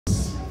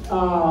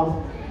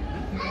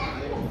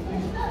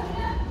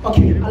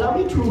Okay, allow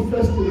me to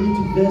first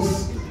read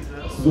verse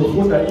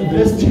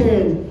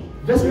 10.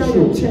 Verse 9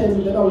 and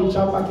 10, then I will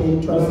jump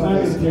again to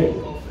verse 10.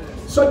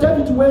 So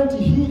David went,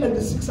 he and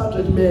the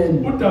 600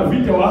 men who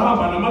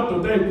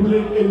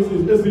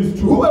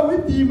were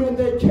with him, and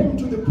they came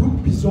to the brook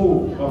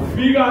Bizor,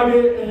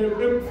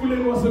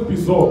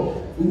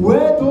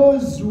 where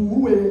those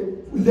who were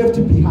left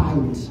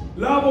behind.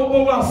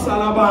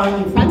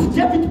 And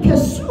David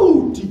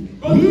pursued he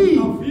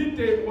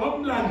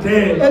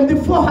and the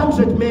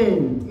 400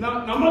 men.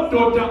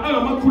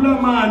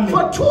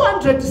 For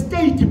 200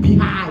 stayed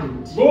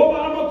behind, who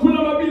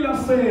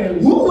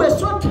were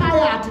so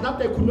tired that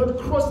they could not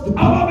cross the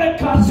brook.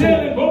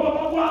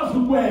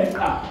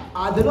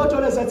 The Lord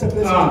always has a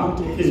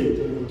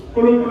blessing.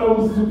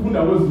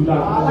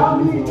 Allow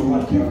me to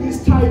give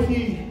this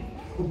title,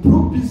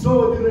 Brook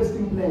Bizor, the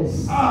resting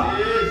place. Let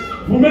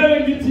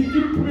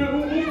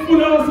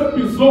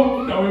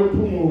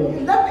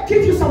me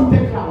give you some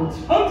background. It's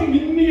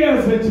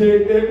very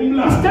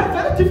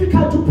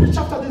difficult to preach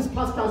after these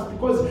pastors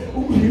because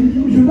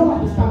you don't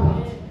understand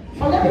that.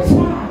 But let me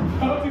try.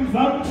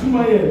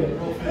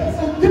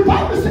 The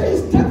Bible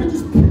says David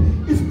is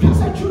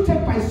persecuted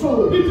by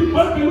Saul. Maybe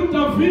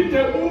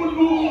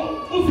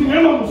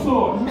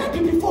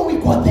before we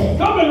go there,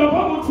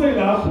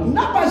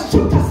 Numbers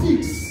chapter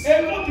 6. The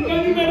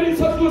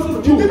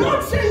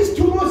Lord says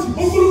to Moses,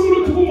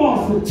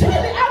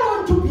 tell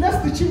Aaron to bless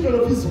the children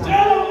of Israel.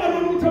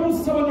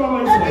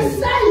 And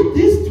say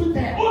this to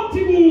them: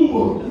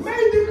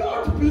 may the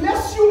Lord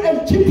bless you and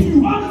keep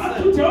you. May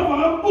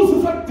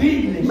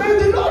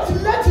the Lord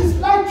let his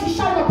light to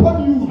shine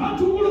upon you and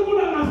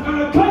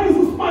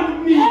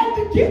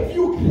give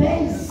you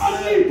grace.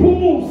 May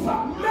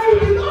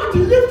the Lord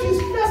lift his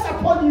face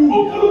upon you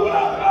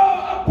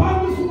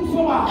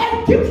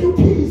and give you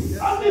peace. You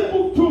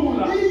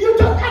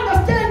don't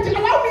understand.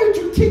 Allow me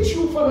to teach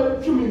you for a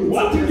few minutes.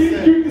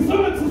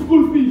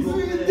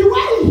 The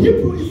way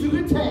Hebrew is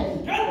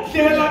written, the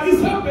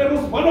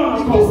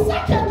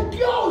second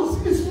clause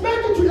is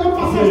meant to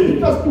emphasize the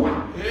first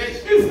one.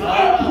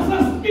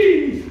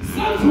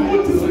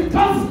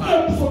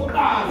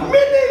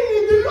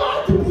 Meaning the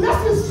Lord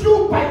blesses you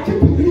by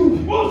keeping you.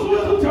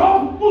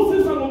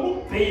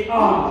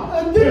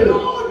 And the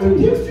Lord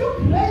gives you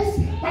grace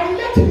by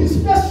letting his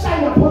face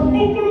shine upon you.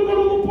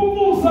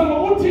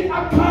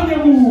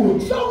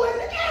 So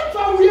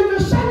whenever we have a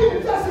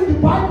shining face in the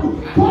Bible,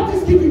 God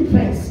is giving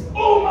grace.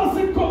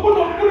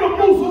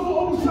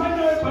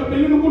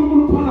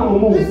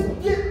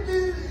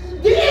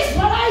 The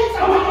Israelites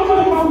are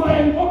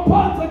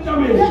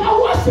they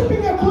are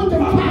worshipping a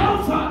golden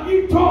calf.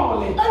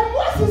 And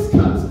Moses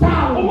comes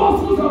down and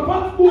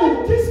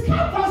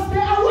discovers they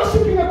are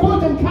worshipping a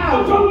golden calf.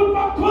 And the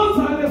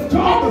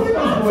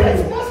Lord says,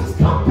 Moses,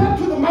 come back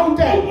to the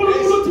mountain. I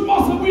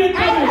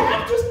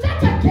have to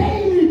start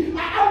again.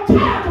 I'm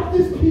tired of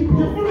these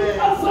people.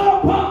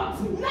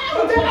 Now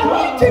they are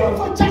waiting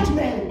for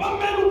judgment.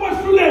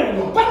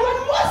 But when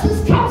Moses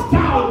comes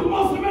down,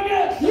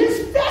 his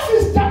face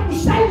is starting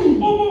shining.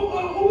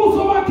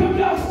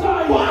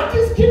 God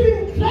is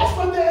giving grace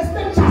when they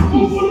expect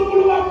justice.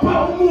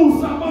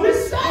 We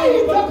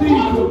say that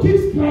God who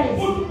gives grace.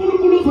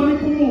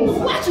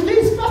 Watch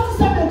this, First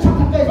Samuel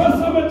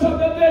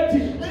chapter 30.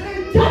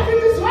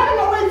 David is running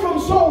away from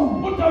Saul,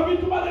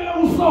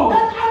 an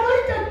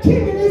anointed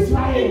king in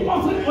Israel.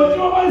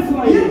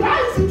 He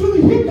rides into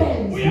the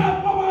heathens, and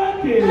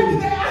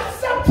they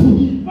accept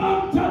him.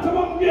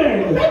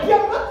 Maybe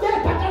I'm not there,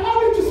 but allow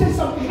me to say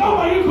something.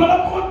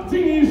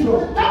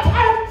 That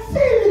I've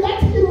seen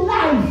that in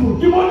life.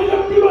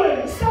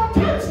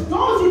 Sometimes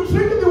those who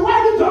drink the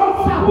wine in the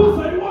are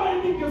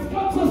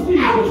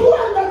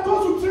cruel than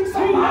those who drink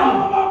some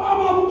wine.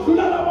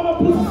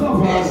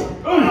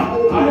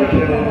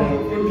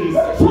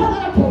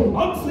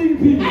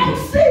 I've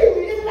seen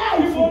in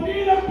life.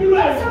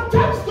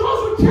 Sometimes those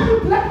who carry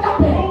black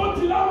label,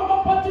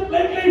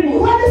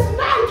 when it's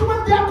night, when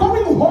they are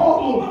going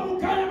home,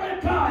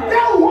 they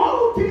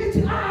hold each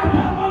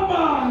other.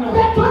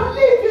 They don't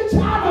leave each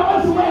other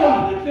as well.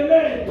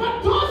 But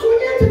those who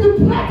eat the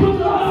black of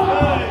the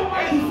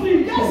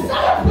they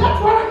celebrate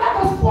one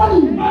another's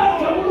folly.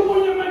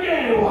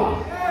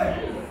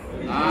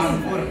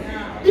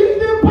 In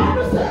the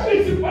Bible says,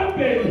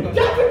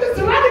 David is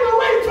running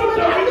away from an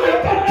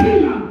anointed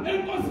king.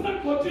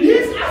 He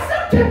is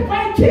accepted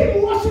by king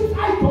worship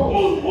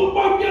idol. What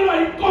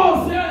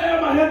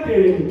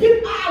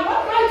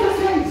writer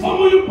says,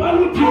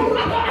 I'd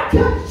rather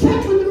attend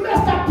church with the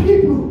messed up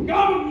people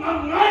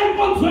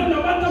than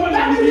the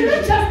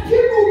religious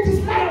people who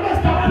dislike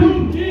messed up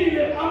people.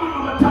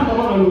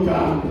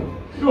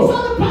 So the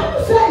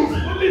Bible says,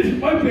 David is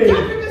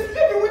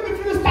living with the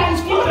Philistines.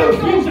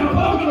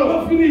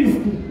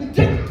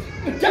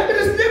 David is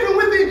living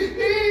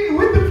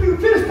with the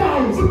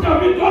Philistines. And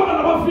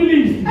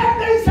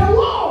there is a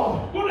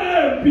war. And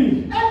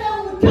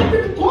then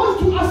David goes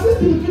to assist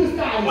the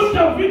Philistines. When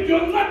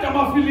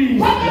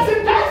does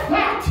it die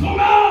flat?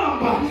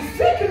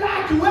 Sick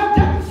like where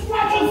David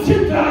swatches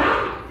children.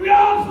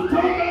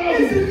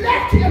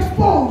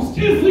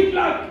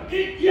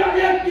 The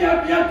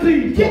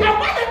Amalekites, they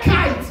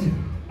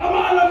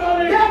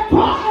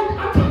go and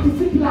attack the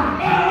Ziklag.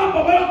 And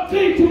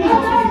take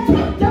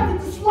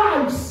David's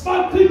wives.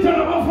 And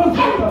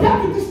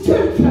David's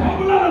children. And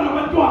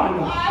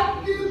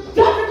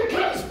David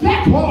comes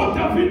back home.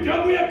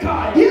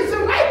 He's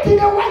riding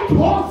a white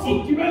horse.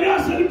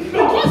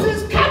 Because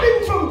he's coming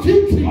from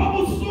victory.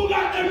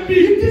 He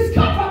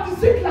discovered the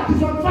Ziklag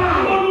is on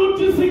fire.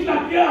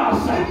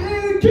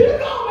 Do you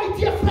know, my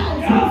dear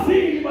friends,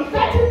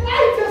 that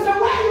tonight there's a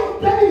way of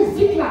burning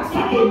Ziklag?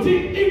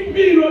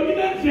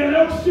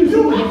 You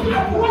wake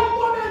up one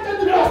moment and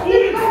the next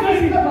thing is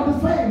never the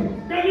same.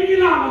 David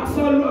now has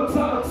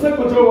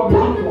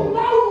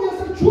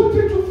a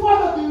duty to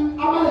follow the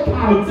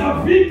Amalekites.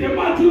 He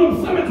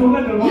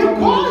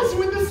goes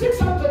with the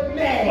 600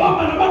 men.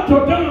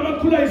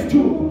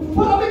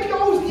 Following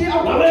closely,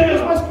 I'm going to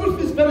use my school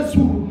fees very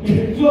soon.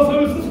 David is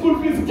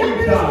going with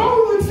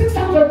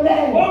 600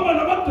 men.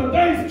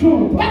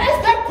 But as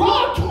they go,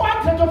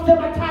 200 of them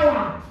are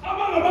tired.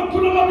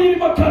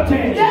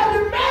 They are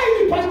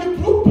remaining by the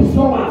group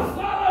before.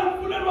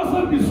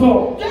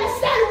 They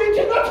say we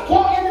cannot go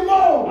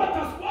anymore.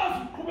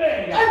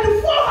 And the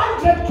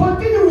 400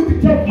 continue with the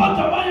temple.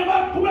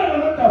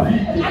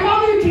 Allow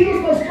me to use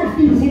my school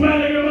fees.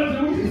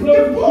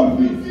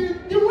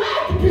 The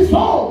word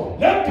Pizol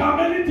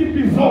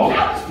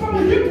comes from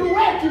the Hebrew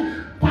word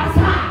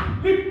Pazar.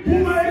 And the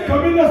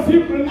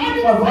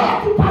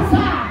word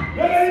Pazar,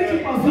 when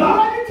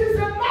it is a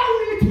noun,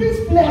 it means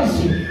flesh.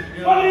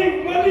 But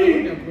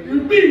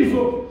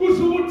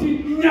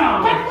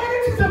when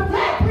it is a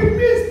verb, it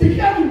means to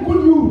hear the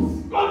good news.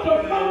 Let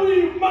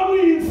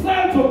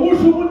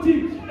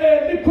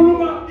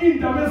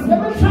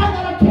me try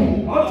that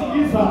again.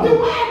 The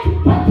word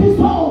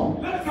Pizol,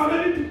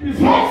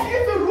 yes,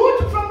 is the root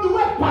from the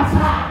word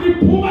Pazar. And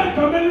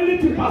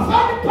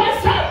Pazar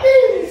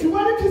means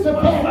when it is a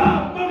verb,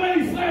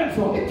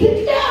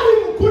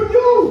 declaring good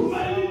news.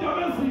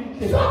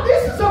 So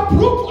this is a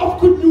proof of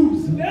good news.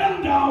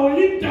 And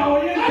 200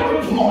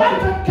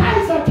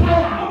 guys are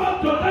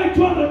tired. And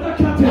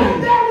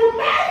they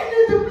remain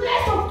in the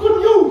place of good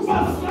news.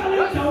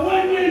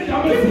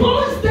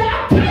 Because they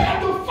are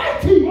tired of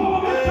fighting. They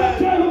are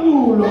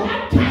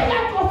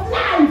tired of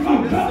life.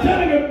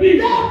 They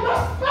have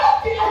not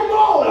felt it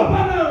anymore.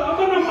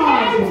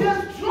 They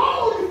just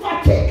drawn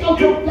fatigue out of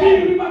them.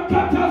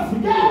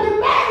 They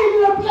remain in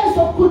the place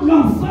of good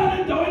news.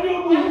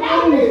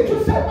 Allow me to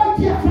say, my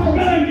dear friends,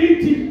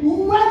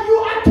 when you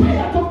are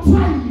tired of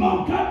trying,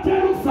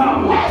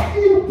 rest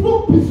in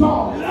book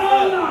Pizol.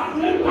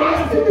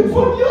 Rest in the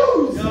good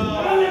news.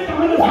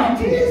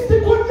 What is the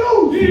good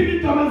news?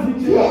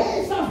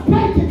 Jesus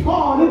paid it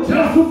all. And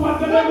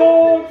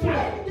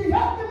he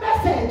heard the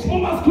message. And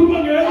he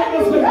heard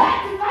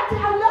that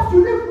unless you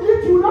live with it,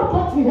 you will not go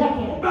to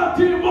heaven.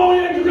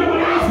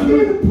 Rest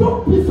in book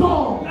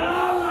Pizol.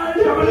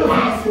 The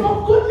blessing of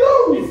good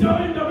news. You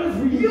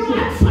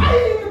are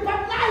trying,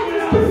 but life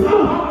is giving you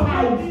hard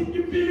times.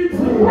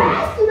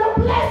 Rest in a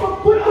place of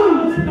good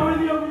news. The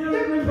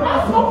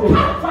place of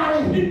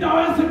Calvary is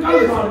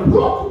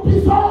broke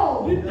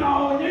Pizol.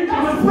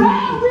 That's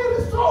where we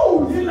the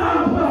souls in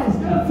our place.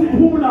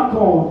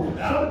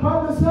 So the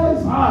Bible says,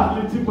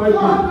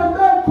 400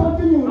 men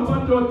continued.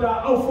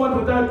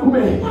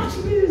 Watch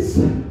this.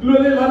 They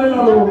meet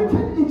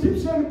an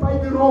Egyptian by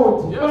the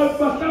road. And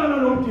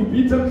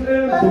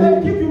they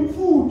give him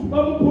food.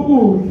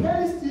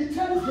 He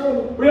tells them,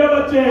 I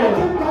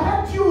can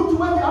direct you to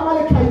where the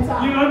Amalekites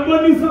are. I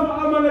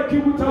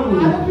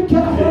don't be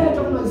careful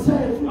of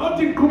myself.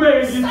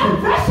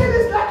 Salvation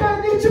is like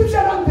an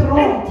Egyptian on the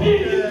road.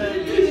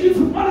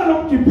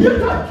 You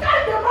don't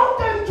climb the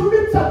mountain to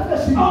meet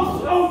salvation.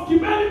 They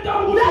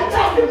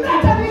just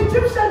met an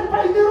Egyptian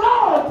by the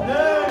road.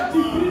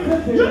 You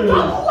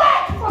don't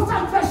wait for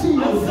salvation.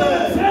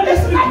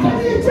 It's like an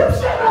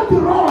Egyptian on the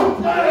road.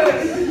 You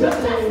just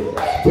meet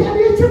an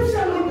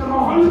Egyptian on the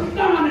road.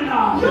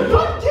 You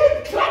don't give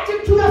credit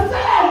to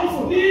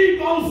yourself.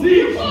 Because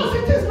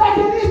it is like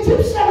an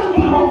Egyptian on the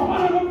road.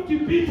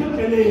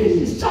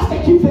 It's just a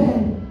given.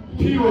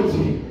 The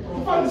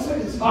Bible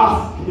says,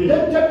 then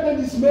David and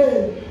his men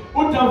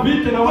went to the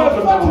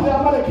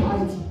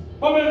Amalekites.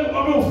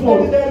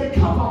 And they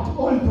recovered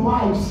all the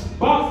wives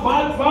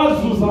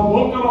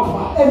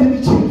and the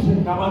children.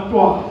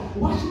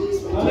 Watch this,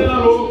 my dear.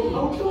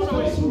 I'll close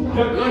very soon now.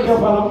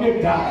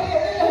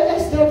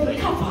 As they've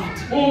recovered,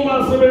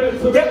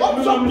 they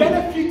also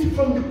benefit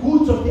from the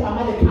goods of the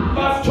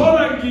Amalekites.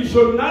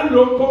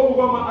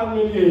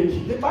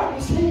 The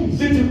Bible says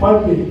the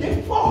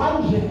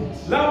 400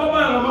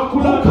 who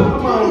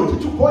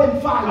continued to go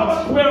and fight,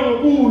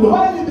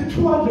 while the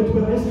 200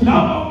 were resting.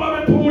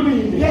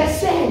 They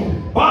said,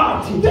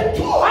 the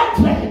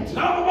 200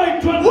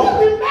 who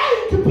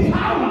remained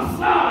behind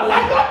are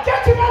not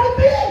getting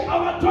anything.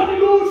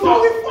 So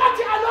we fought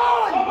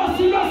alone.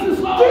 Do you know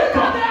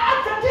the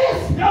answer this?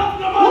 We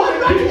will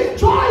not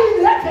enjoy in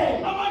heaven.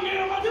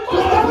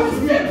 Because there will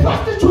still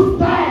prostitutes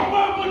there.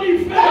 And they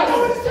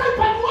will say,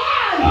 but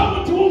why?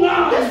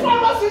 This one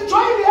was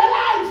enjoying their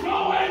life.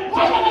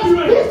 Why was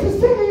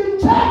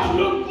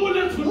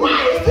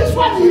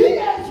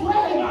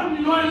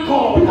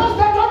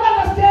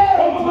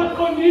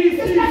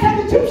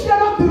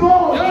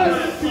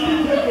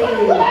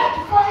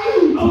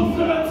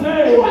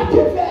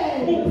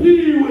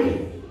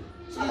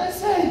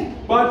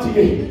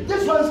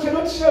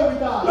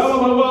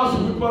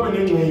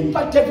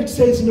But David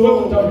says,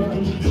 no.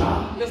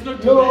 Let's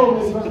not do No,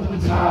 that.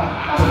 that's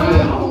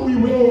not how we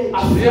wait.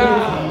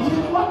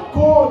 With what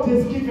God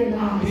has given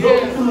us.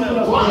 Yes. When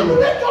you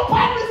read your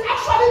Bible, is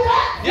actually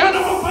there. Yeah,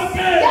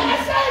 They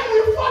are saying we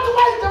fought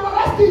while they were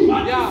resting.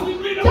 Yeah.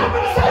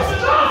 David says,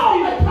 no,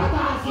 my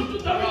brothers.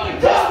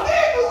 This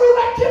thing we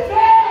were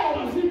given.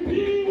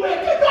 We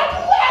did not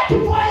work for it.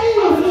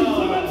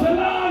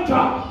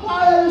 Why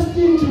are you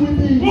stingy with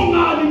me?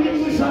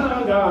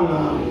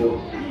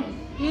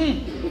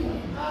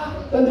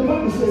 Then the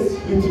Bible says,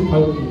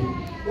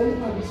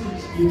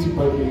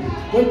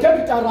 when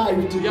David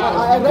arrived, I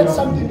read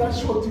something that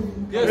shocked me.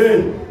 Yes. The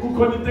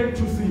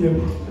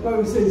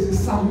Bible says there's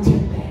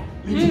something there.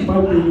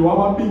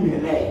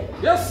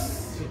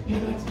 Yes. You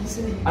know what he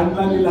said?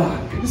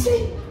 You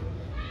see,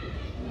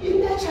 in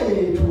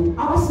nature,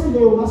 our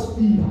cello must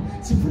be,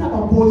 sifuna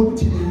babona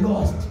ukuthi they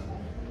lost.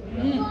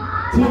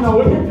 Tina,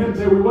 when we came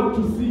there, we want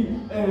to see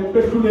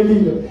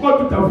Bethlehem. Go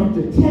to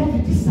David.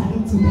 David is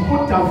silent.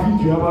 What David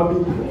you have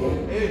been?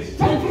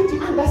 David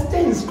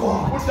understands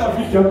God. What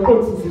David you have been?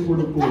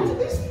 That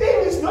this thing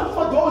is not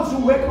for those who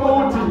work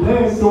hard. Can I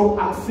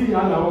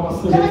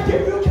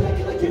give you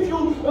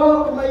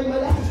my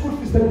last school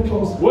fees very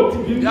close. What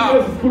you give Yeah. me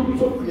school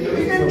fees?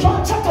 In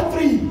John chapter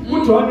 3.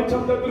 Which one?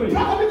 Chapter 3.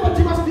 Brother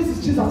Nicodemus, this is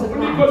Jesus.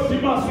 Nicodemus, we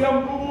have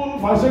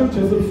fashion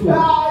Jesus.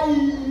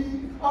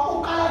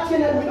 We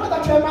know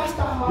that you're a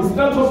master. He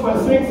starts off by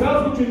saying,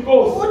 "That's what it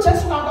goes."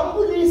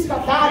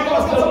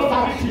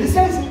 He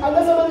says,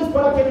 unless a man is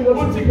born again, he will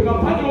not see the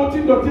Lord. And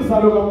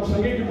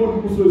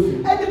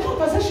the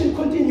conversation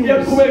continues.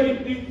 And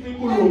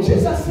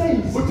Jesus says,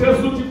 unless a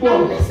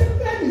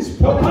man is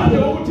born again.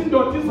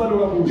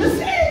 You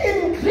see, in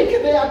Greek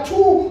there are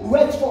two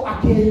words for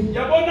again.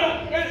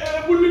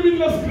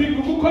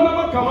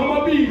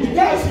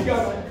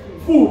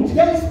 Food.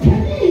 There is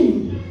penny.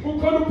 Me,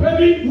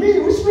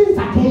 which means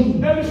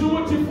again. Then there's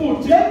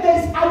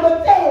another,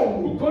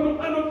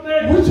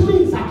 which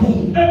means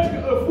again.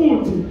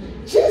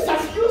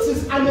 Jesus uses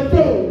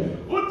another.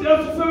 Let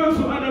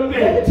me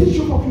teach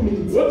you for a few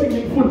minutes.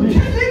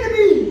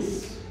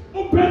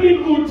 Penny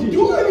means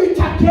doing it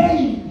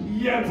again.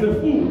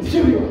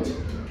 Period.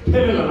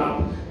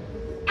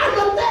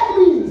 Another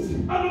means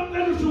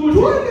doing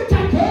it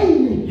again.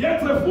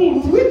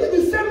 With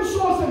the same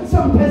source and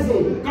same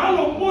person.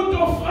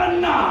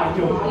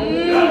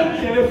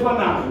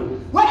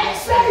 When I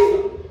say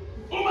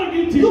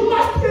you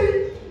must be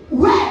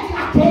work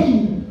again.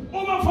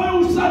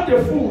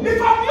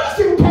 If I'm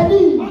using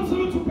penny,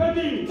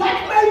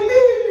 like my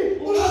meal,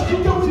 you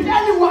should do with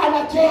anyone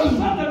again.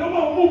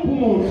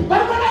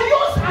 But when I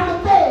use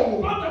another,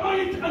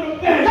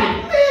 that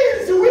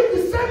means with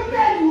the same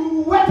man you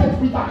waited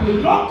with again.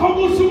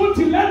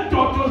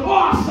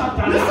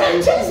 Listen,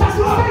 Jesus is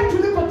saying to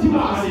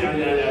Nicodemus, when you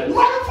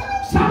follow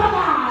Sabbath,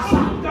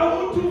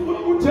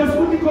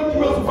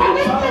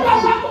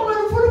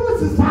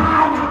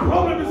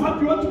 problem is that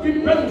you want to give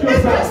birth to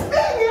yourself.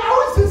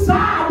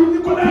 You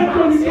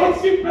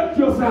don't give birth to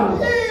yourself.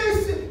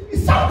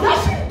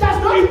 Salvation does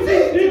not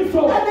fit. So.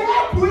 And the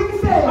help will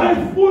fail.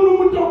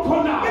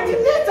 It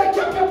needs a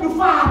capable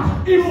father.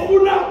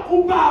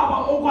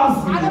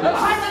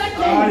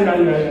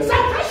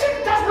 Salvation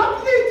does not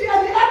need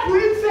and the help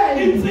will fail.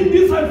 It's in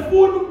this I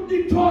fool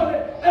it all.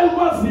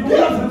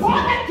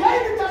 Born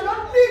again, it does not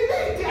need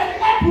and the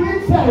help will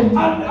fail.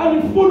 And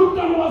full of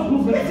it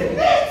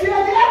needs and the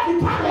help will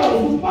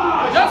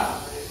fail. Yes.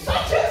 So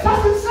Jesus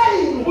is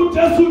saying,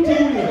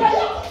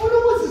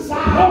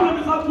 problem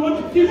is that you want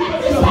to give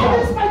birth to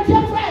yourself. my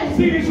dear friends,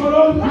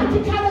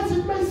 radical as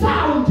it may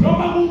sound, when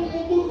you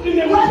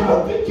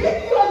begin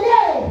your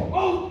year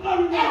and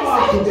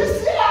say this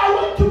year I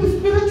want to be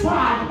spiritual,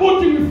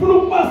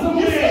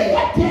 you say a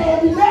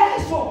daily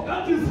lesson.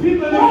 That is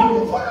hidden.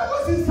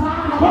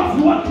 Because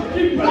you want to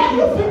give birth to yourself. When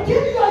you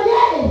begin your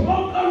year and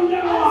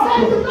say,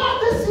 you know,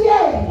 this year I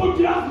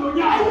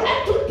want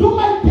to do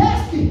my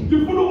best. I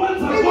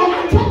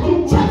get to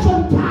church on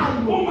time.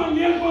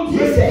 You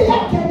say a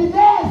daily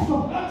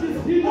lesson. That is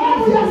hidden.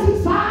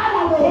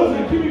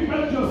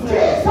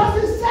 Jesus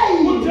is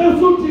saying, at the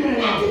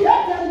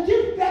end I'll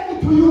give back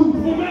to you.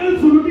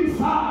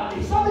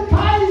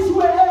 Sometimes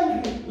we're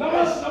angry.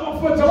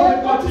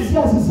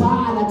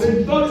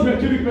 They thought you were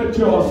giving birth to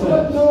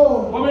yourself.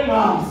 No.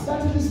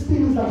 That is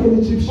things like an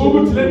Egyptian.